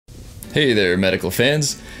Hey there, medical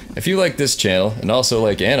fans. If you like this channel and also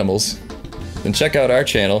like animals, then check out our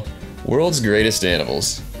channel, World's Greatest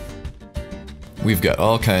Animals. We've got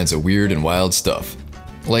all kinds of weird and wild stuff,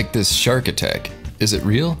 like this shark attack. Is it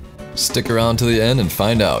real? Stick around to the end and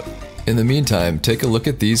find out. In the meantime, take a look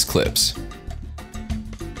at these clips.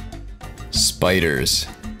 Spiders.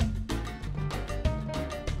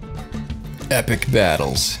 Epic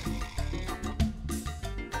battles.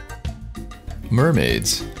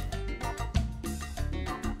 Mermaids.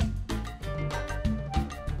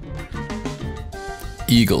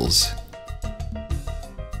 Eagles.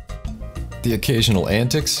 The occasional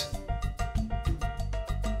antics.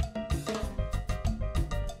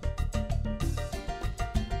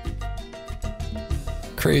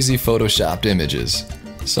 Crazy photoshopped images,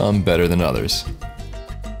 some better than others.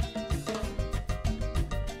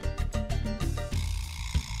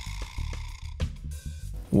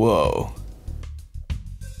 Whoa.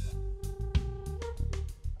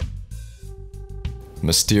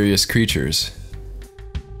 Mysterious creatures.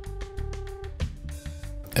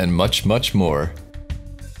 And much, much more.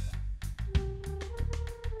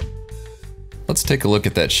 Let's take a look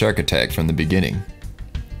at that shark attack from the beginning.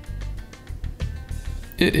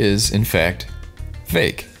 It is, in fact,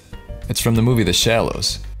 fake. It's from the movie The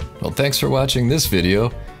Shallows. Well, thanks for watching this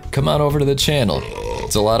video. Come on over to the channel.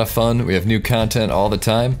 It's a lot of fun. We have new content all the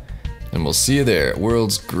time. And we'll see you there at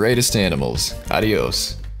World's Greatest Animals.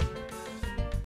 Adios.